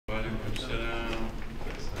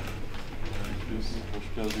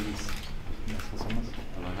Hoş geldiniz. Nasılsınız?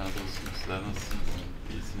 Allah razı olsun. Sizler nasılsınız?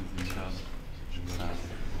 İyisiniz inşallah. Sağ olun.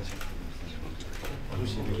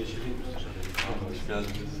 Hoş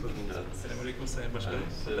geldiniz. Selamünaleyküm Sayın Başkanım.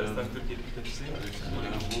 Tataristan Türkiye Diplomatisiyim.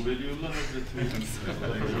 Bu Veliullah Hazretleri.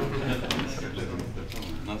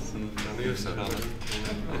 Nasılsınız? İnşallah. Allah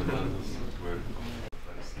razı olsun.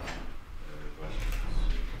 Tataristan Başmüftüsü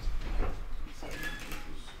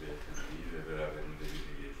İldus Faizov'u ve beraberinde bir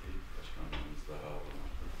heyeti başkanlığımız daha olmakta.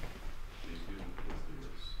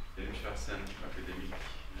 Benim şahsen akademik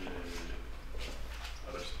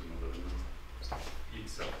araştırmalarımın ilk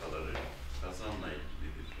safhaları kazanla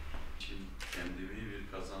ilgilidir. İçin kendimi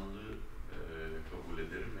bir kazanlı kabul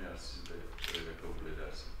ederim eğer siz de öyle kabul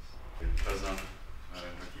ederseniz. Kazan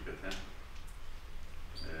hakikaten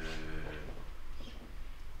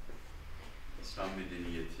İslam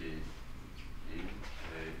medeniyetinin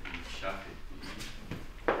inkişaf ettiği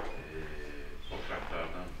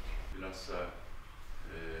topraklardan bilhassa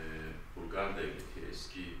Bulgar Devleti,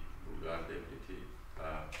 eski Bulgar Devleti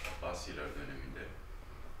Abbasiler döneminde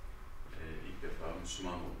ilk defa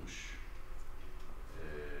Müslüman olmuş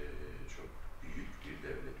çok büyük bir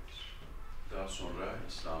devlettir. Daha sonra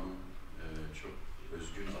İslam'ın çok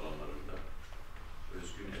özgün alanlarında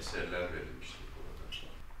özgün eserler verilmiştir burada.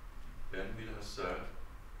 Ben bilhassa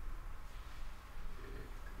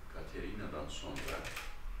Katerina'dan sonra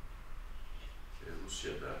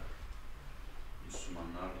Rusya'da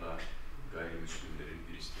Müslümanlarla gayrimüslimlerin,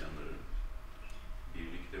 Hristiyanların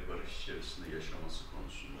birlikte barış içerisinde yaşaması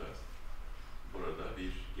konusunda burada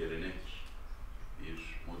bir gelenek,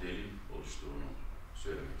 bir modelin oluştuğunu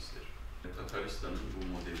söylemek isterim. Tataristan'ın bu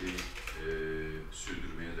modeli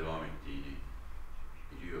sürdürmeye devam ettiğini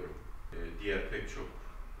biliyorum. Diğer pek çok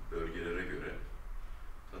bölgelere göre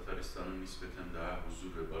Tataristan'ın nispeten daha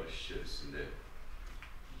huzur ve barış içerisinde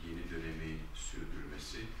yeni dönemi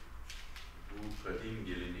sürdürmesi bu kadim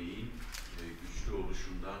geleneğin güçlü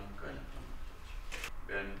oluşundan kaynaklanmaktadır.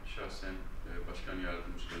 Ben şahsen başkan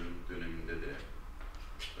yardımcılığım döneminde de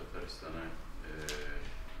Tataristan'a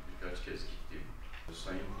birkaç kez gittim.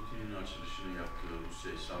 Sayın Putin'in açılışını yaptığı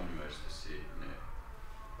Rusya İslam Üniversitesi'ne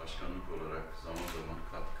başkanlık olarak zaman zaman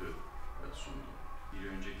katkı sundum. Bir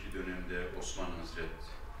önceki dönemde Osman Hazret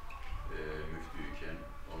müftüyken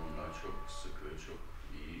onunla çok sıkı, çok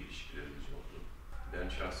iyi ilişkilerimiz oldu. Ben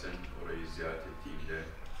şahsen orayı ziyaret ettiğimde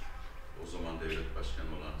o zaman devlet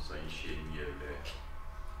başkanı olan Sayın Şehniyev'le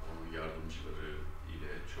onun yardımcıları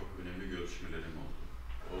ile çok önemli görüşmelerim oldu.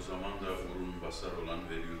 O zaman da Urun Basar olan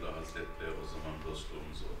Veliullah Hazret'le o zaman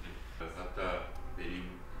dostluğumuz oldu. Hatta benim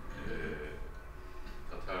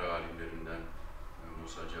Tatar alimlerinden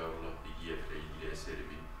Musa Carullah Bigiyev'le ilgili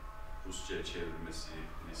eserimin Rusça'ya çevrilmesini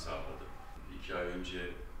sağladı. 2 ay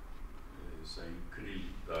önce Sayın Kril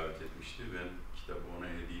davet etmişti. Ben kitabı ona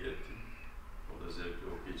hediye ettim. O da zevkle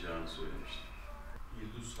okuyacağını söylemişti.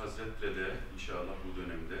 İldus Hazret'le de inşallah bu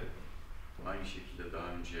dönemde aynı şekilde daha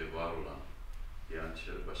önce var olan Diyanet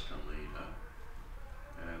İşleri Başkanlığı'yla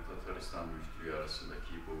Tataristan Müftülüğü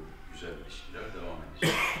arasındaki bu güzel ilişkiler devam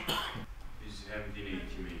edecek. Biz hem din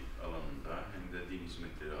eğitimi alanında hem de din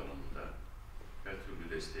hizmetleri alanında her türlü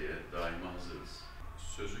desteğe daima hazırız.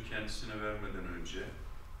 Sözü kendisine vermeden önce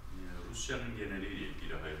Rusya'nın geneliyle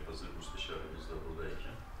ilgili, hazır müsteşarımız da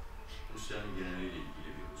buradayken, Rusya'nın geneliyle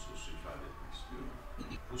ilgili bir hususu ifade etmek istiyorum.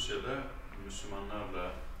 Rusya'da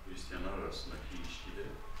Müslümanlarla Hristiyanlar arasındaki ilişkide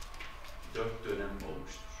 4 dönem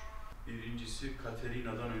olmuştur. Birincisi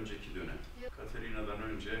Katerina'dan önceki dönem. Katerina'dan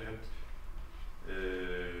önce hep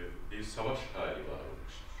bir savaş hali var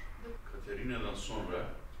olmuştur. Katerina'dan sonra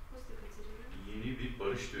yeni bir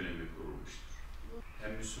barış dönemi kurulmuştur.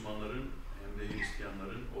 Hem Müslümanların hem de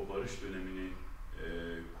Hristiyanların o barış dönemini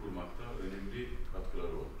kurmakta önemli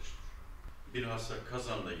katkıları olmuştur. Bilhassa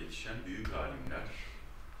Kazan'da yetişen büyük alimler,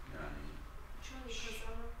 yani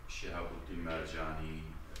Şihabuddin Mercani,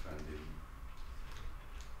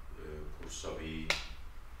 Kursavi,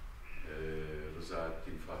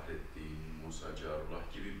 Rızaettin Fahrettin, Musa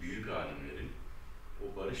Carullah gibi büyük alimlerin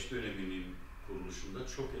o barış döneminin kuruluşunda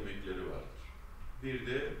çok emekleri vardır. Bir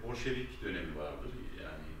de Bolşevik dönemi vardır,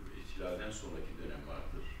 yani ihtilalden sonraki dönem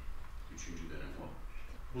vardır. 3. dönem o.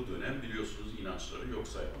 Bu dönem biliyorsunuz inançları yok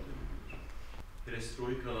sayma dönemidir.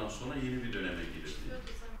 Perestroika'dan sonra yeni bir döneme girildi.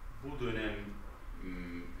 Bu dönem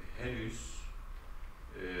henüz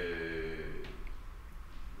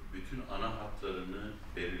bütün ana hatlarını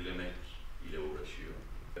belirlemek ile uğraşıyor.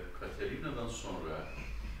 Katerina'dan sonra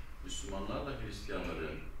Müslümanlarla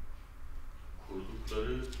Hristiyanların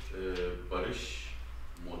kurdukları barış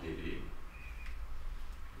modeli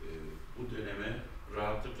bu döneme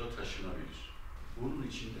rahatlıkla taşınabilir. Bunun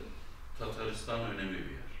için de Tataristan önemli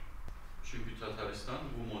bir yer. Çünkü Tataristan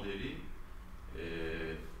bu modeli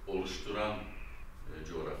oluşturan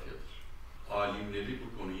coğrafyadır. Alimleri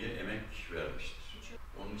bu konuya emek vermiştir.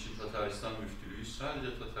 Onun için Tataristan müftülüğü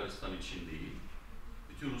sadece Tataristan için değil,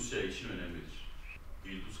 bütün Rusya için önemlidir.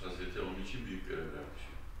 İldus Hazretleri onun için büyük görevler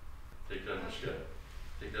düşüyor.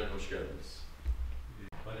 Tekrar hoş geldiniz.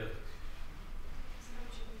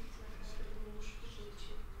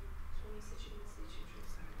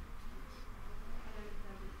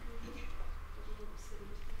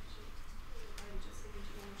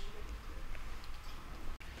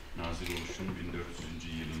 Nazil oluşun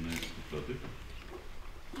 1400. yılını kutladık.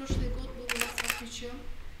 Прошлый год был у нас отмечен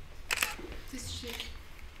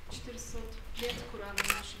 1400 лет Kur'an'ın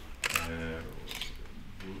нашего.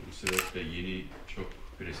 Bu sebeple yeni çok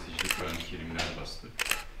prestijli Kur'an-ı Kerimler bastık.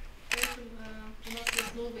 Поэтому у нас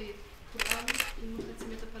есть новый Kur'an, и мы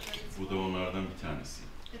хотим это подарить. Bu da onlardan bir tanesi.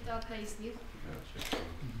 Это одна из них. Evet,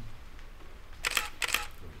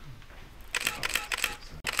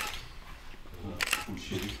 bu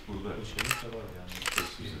şerif burada. Bu şerif de var yani.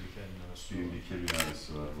 Suyun diken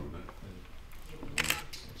minaresi var burada.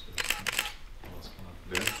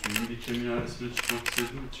 Ben suyun diken minaresine çıkmak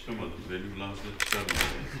istedim ama çıkamadım. Benim Laz'da çıkardım.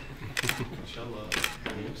 İnşallah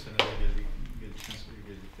bu senede geldikten sonra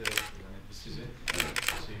geldikte yani biz sizi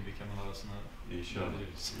suyun diken minarasına İnşallah.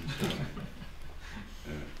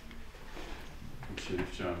 Evet. Bu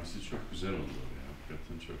Şerif Camisi çok güzel oldu.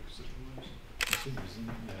 Hakikaten çok güzel. Bizim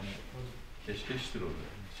yani Keşkeştir orada.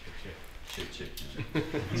 Çek.